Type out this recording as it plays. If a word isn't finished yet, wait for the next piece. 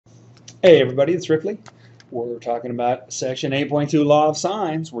Hey everybody, it's Ripley. We're talking about section 8.2 law of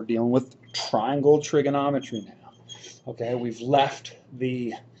sines. We're dealing with triangle trigonometry now. Okay, we've left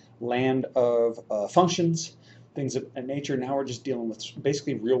the land of functions, things of nature. Now we're just dealing with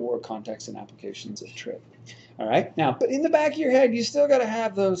basically real world context and applications of trig. All right, now, but in the back of your head, you still got to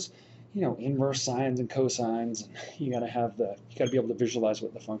have those, inverse sines and cosines, and you got to be able to visualize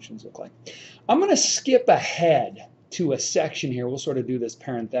what the functions look like. I'm going to skip ahead to a section here. We'll sort of do this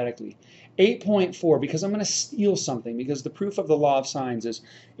parenthetically. 8.4, because I'm going to steal something, because the proof of the law of sines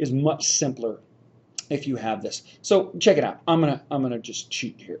is much simpler if you have this. So check it out. I'm gonna just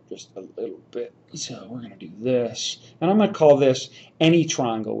cheat here just a little bit. So we're gonna do this, and I'm gonna call this any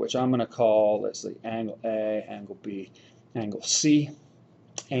triangle, which I'm gonna call, let's see, angle A, angle B, angle C,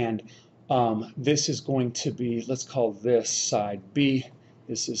 and this is going to be, let's call this side B,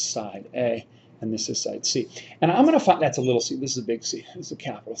 this is side A, and this is side C. And I'm going to find, that's a little c, this is a big C, this is a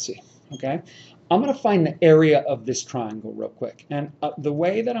capital C, okay? I'm going to find the area of this triangle real quick. And the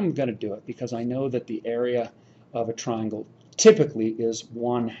way that I'm going to do it, because I know that the area of a triangle typically is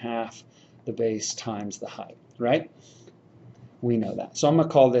 1/2 the base times the height, right? We know that. So I'm going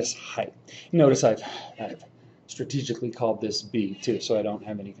to call this height. Notice I've strategically called this B too, so I don't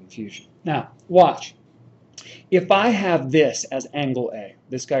have any confusion. Now, watch. If I have this as angle A,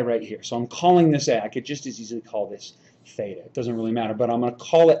 this guy right here, so I'm calling this A. I could just as easily call this theta. It doesn't really matter, but I'm going to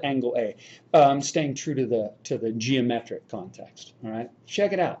call it angle A. I'm staying true to the geometric context. All right,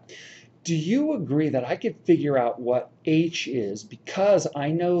 check it out. Do you agree that I could figure out what H is because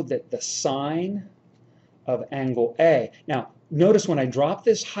I know that the sine of angle A. Now, notice when I drop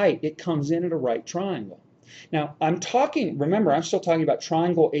this height, it comes in at a right triangle. Now, remember, I'm still talking about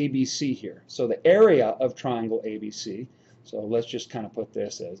triangle ABC here. So the area of triangle ABC, so let's just kind of put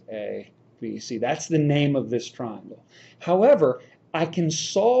this as ABC. That's the name of this triangle. However, I can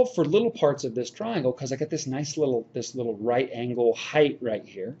solve for little parts of this triangle because I got this little right angle height right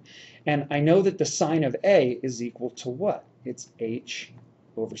here. And I know that the sine of A is equal to what? It's H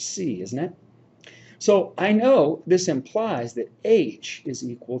over C, isn't it? So I know this implies that H is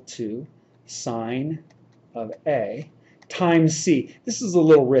equal to sine of A times C. This is a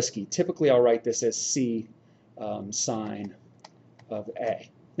little risky. Typically, I'll write this as C sine of A.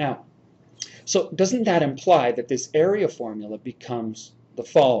 Now, so doesn't that imply that this area formula becomes the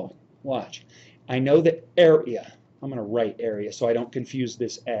following? Watch. I know that area, I'm going to write area so I don't confuse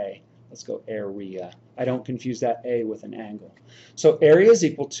this A. Let's go area. I don't confuse that A with an angle. So area is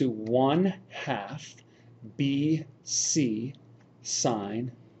equal to 1/2 BC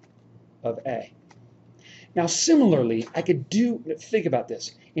sine of A. Now, similarly, I could think about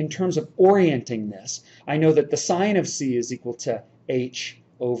this in terms of orienting this. I know that the sine of C is equal to H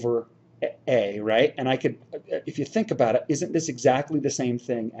over A, right? And I could, if you think about it, isn't this exactly the same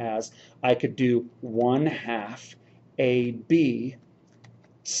thing as I could do 1/2 AB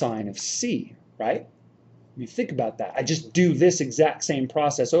sine of C, right? You think about that. I just do this exact same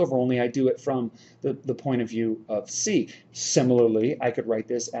process over, only I do it from the point of view of C. Similarly, I could write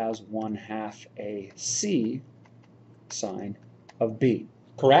this as 1/2 AC sine of B.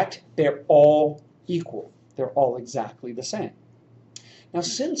 Correct? They're all equal. They're all exactly the same. Now,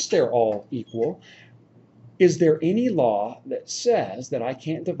 since they're all equal, is there any law that says that I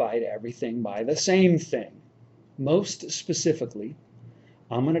can't divide everything by the same thing? Most specifically,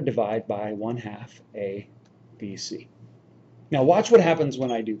 I'm going to divide by 1/2 ABC. Now watch what happens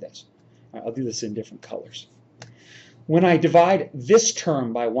when I do this. I'll do this in different colors. When I divide this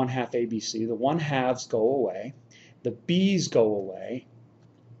term by 1/2 ABC, the 1/2s go away, the B's go away,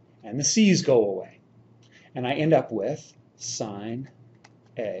 and the C's go away. And I end up with sine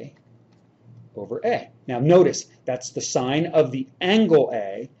A over A. Now notice that's the sine of the angle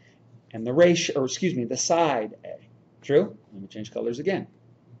A and the ratio, or excuse me, the side A. True? Let me change colors again.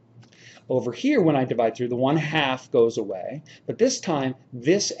 Over here, when I divide through, the 1/2 goes away, but this time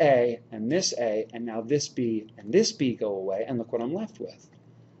this A and now this B and this B go away, and look what I'm left with.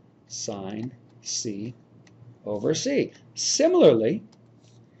 Sine C over C. Similarly,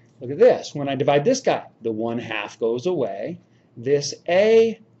 look at this. When I divide this guy, the 1/2 goes away, this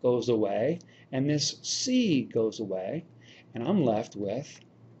A goes away, and this C goes away, and I'm left with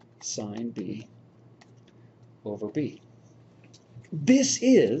sine B over B. This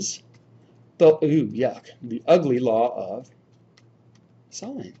is the ugly law of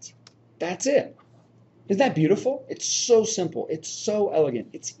sines. That's it. Isn't that beautiful? It's so simple. It's so elegant.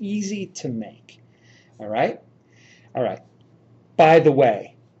 It's easy to make. All right? All right. By the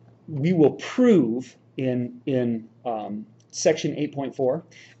way, we will prove in section 8.4.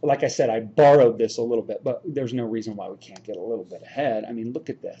 Like I said, I borrowed this a little bit, but there's no reason why we can't get a little bit ahead. I mean, look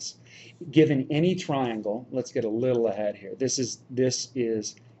at this. Given any triangle, let's get a little ahead here. This is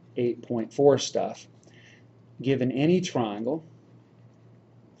 8.4 stuff. Given any triangle,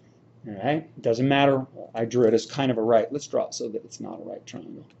 all right, doesn't matter. I drew it as kind of a right. Let's draw it so that it's not a right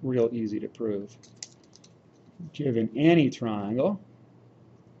triangle. Real easy to prove. Given any triangle,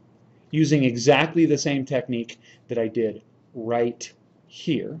 using exactly the same technique that I did right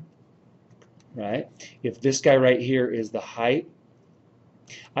here, right? If this guy right here is the height,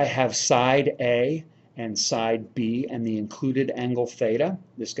 I have side A and side B and the included angle theta.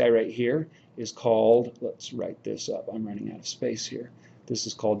 This guy right here is called, let's write this up. I'm running out of space here. This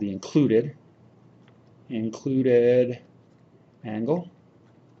is called the included angle.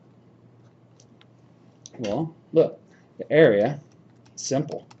 Well, look, the area,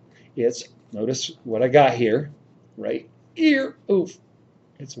 simple. It's, notice what I got here, right here, oof.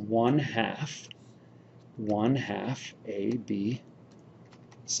 It's 1/2 AB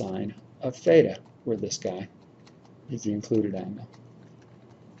sine of theta, where this guy is the included angle.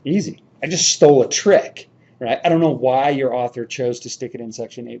 Easy. I just stole a trick, right? I don't know why your author chose to stick it in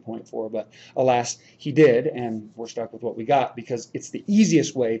section 8.4, but alas, he did, and we're stuck with what we got because it's the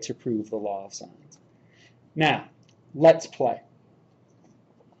easiest way to prove the law of sines. Now, let's play.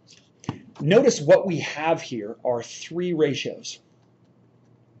 Notice what we have here are 3 ratios.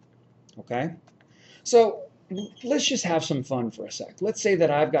 Okay? So let's just have some fun for a sec. Let's say that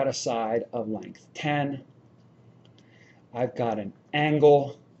I've got a side of length 10. I've got an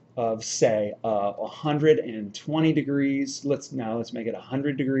angle of, say, 120 degrees. Let's make it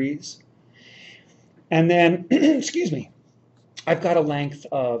 100 degrees. And then, excuse me, I've got a length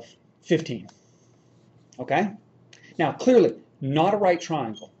of 15. Okay? Now, clearly, not a right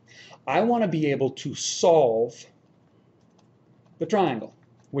triangle. I want to be able to solve the triangle,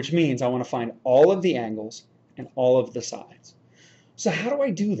 which means I want to find all of the angles and all of the sides. So how do I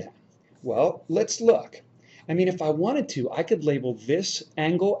do that? Well, let's look. I mean, if I wanted to, I could label this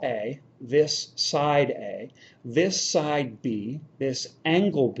angle A, this side A, this side B, this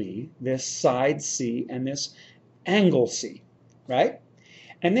angle B, this side C, and this angle C, right?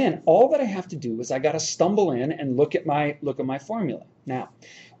 And then all that I have to do is I got to stumble in and look at my formula. Now,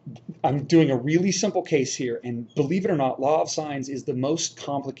 I'm doing a really simple case here, and believe it or not, law of sines is the most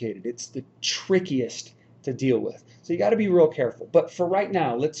complicated. It's the trickiest to deal with. So you got to be real careful. But for right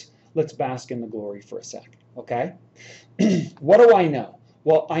now, let's bask in the glory for a sec, okay? What do I know?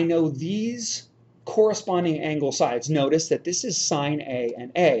 Well, I know these corresponding angle sides. Notice that this is sine A,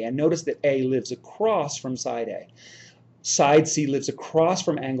 and notice that A lives across from side A. Side C lives across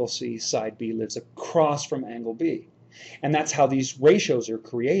from angle C, side B lives across from angle B. And that's how these ratios are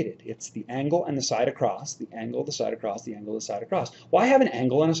created. It's the angle and the side across, the angle, the side across, the angle, the side across. Well, I have an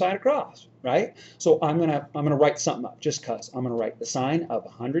angle and a side across, right? So I'm gonna write something up just because. I'm gonna write the sine of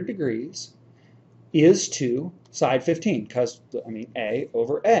 100 degrees is to side 15, because, I mean, A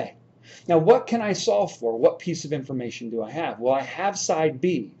over A. Now, what can I solve for? What piece of information do I have? Well, I have side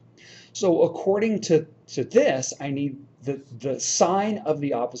B. So according to this, I need the sine of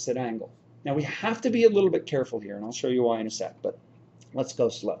the opposite angle. Now, we have to be a little bit careful here, and I'll show you why in a sec, but let's go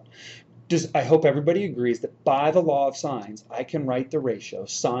slow. I hope everybody agrees that by the law of sines, I can write the ratio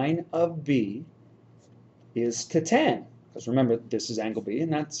sine of B is to 10, because remember, this is angle B,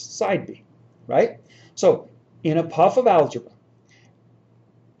 and that's side B, right? So, in a puff of algebra,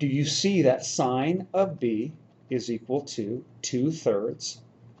 do you see that sine of B is equal to 2/3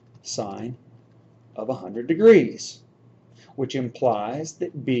 sine of 100 degrees, which implies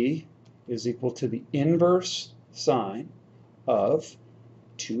that B is equal to the inverse sine of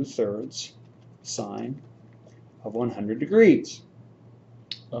 2/3 sine of 100 degrees.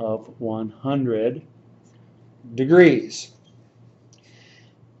 Of 100 degrees.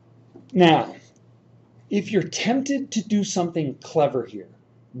 Now, if you're tempted to do something clever here,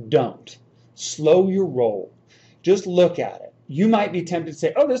 don't. Slow your roll. Just look at it. You might be tempted to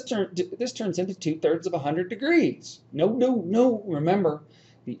say, oh, this turns into 2/3 of 100 degrees. No, no, no. Remember,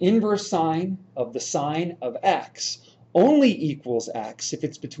 the inverse sine of the sine of x only equals x if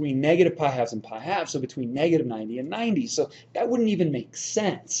it's between negative pi halves and pi halves, so between negative 90 and 90. So that wouldn't even make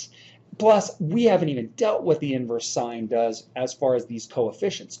sense. Plus, we haven't even dealt what the inverse sine does as far as these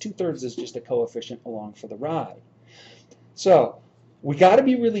coefficients. 2/3 is just a coefficient along for the ride. So we got to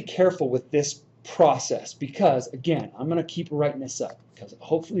be really careful with this process because, again, I'm going to keep writing this up because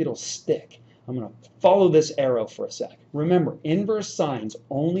hopefully it'll stick. I'm going to follow this arrow for a sec. Remember, inverse sines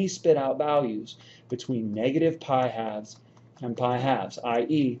only spit out values between negative pi halves and pi halves,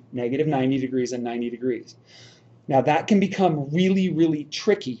 i.e. negative 90 degrees and 90 degrees. Now that can become really, really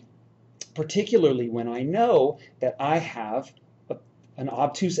tricky, particularly when I know that I have an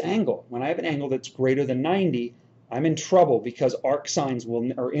obtuse angle. When I have an angle that's greater than 90, I'm in trouble because arc sines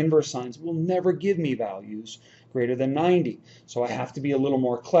or inverse sines will never give me values greater than 90. So I have to be a little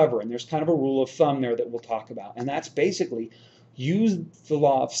more clever. And there's kind of a rule of thumb there that we'll talk about. And that's basically use the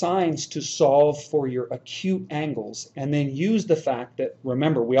law of sines to solve for your acute angles, and then use the fact that,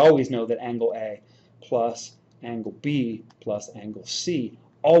 remember, we always know that angle A plus angle B plus angle C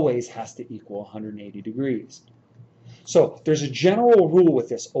always has to equal 180 degrees. So there's a general rule with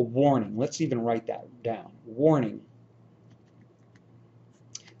this, a warning. Let's even write that down. Warning.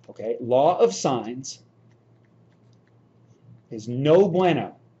 Okay, law of sines is no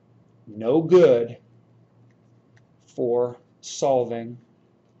bueno, no good for solving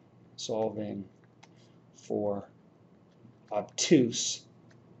for obtuse,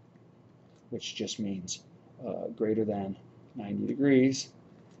 which just means greater than 90 degrees,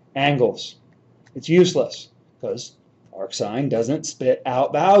 angles. It's useless because arc sine doesn't spit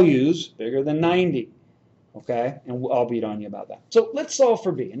out values bigger than 90. Okay, and I'll beat on you about that. So let's solve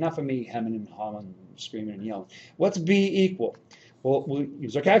for B. Enough of me hemming and hawing, screaming and yelling. What's B equal? Well, we'll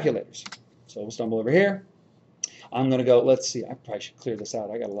use our calculators. So we'll stumble over here. I'm going to go, let's see, I probably should clear this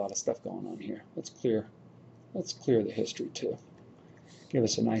out. I got a lot of stuff going on here. Let's clear the history too. Give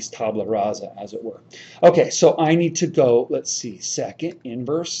us a nice tabula rasa, as it were. Okay, so I need to go, let's see, second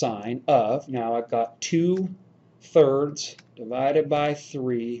inverse sine of, now I've got 2/3 divided by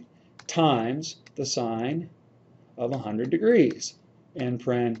 3 times the sine of 100 degrees. N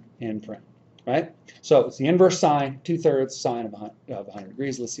paren, right? So it's the inverse sine, 2/3 sine of 100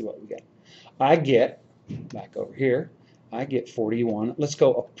 degrees. Let's see what we get. I get, back over here, I get 41. Let's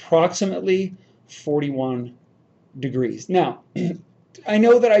go approximately 41 degrees. Now, I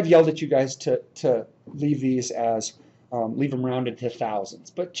know that I've yelled at you guys to leave these as, leave them rounded to thousands,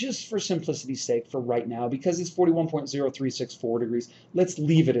 but just for simplicity's sake for right now, because it's 41.0364 degrees, let's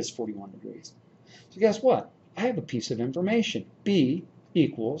leave it as 41 degrees. So guess what? I have a piece of information. B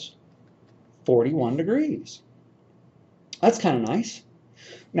equals 41 degrees. That's kind of nice.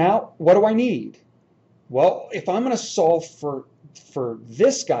 Now, what do I need? Well, if I'm going to solve for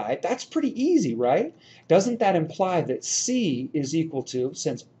this guy, that's pretty easy, right? Doesn't that imply that C is equal to,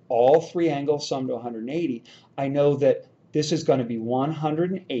 since all three angles sum to 180, I know that this is going to be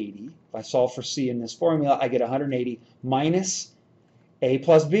 180. If I solve for C in this formula, I get 180 minus A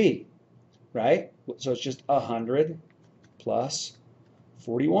plus B, right? So it's just 100 plus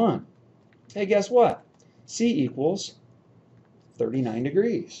 41. Hey, guess what? C equals 39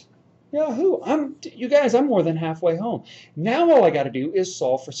 degrees. Yahoo! You guys, I'm more than halfway home. Now all I got to do is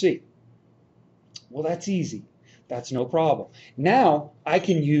solve for C. Well, that's easy. That's no problem. Now I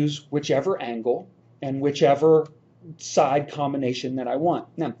can use whichever angle and whichever side combination that I want.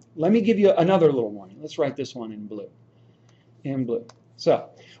 Now, let me give you another little warning. Let's write this one in blue. In blue. So,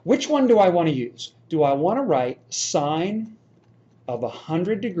 which one do I want to use? Do I want to write sine of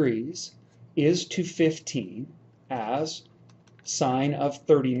 100 degrees is to 15 as sine of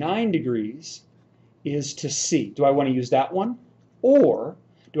 39 degrees is to C? Do I want to use that one? Or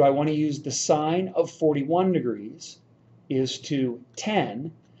do I want to use the sine of 41 degrees is to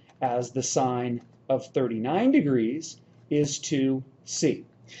 10 as the sine of 39 degrees is to C?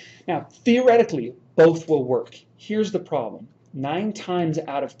 Now, theoretically, both will work. Here's the problem. 9 times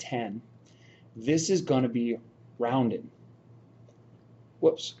out of 10, this is going to be rounded.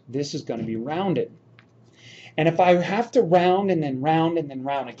 Whoops, this is going to be rounded. And if I have to round and then round and then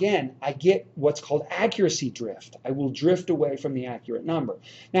round again, I get what's called accuracy drift. I will drift away from the accurate number.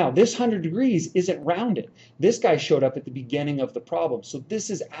 Now, this 100 degrees isn't rounded. This guy showed up at the beginning of the problem. So this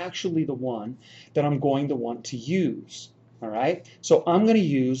is actually the one that I'm going to want to use. All right? So I'm going to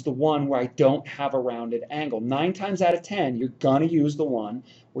use the one where I don't have a rounded angle. 9 times out of 10, you're going to use the one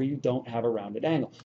where you don't have a rounded angle.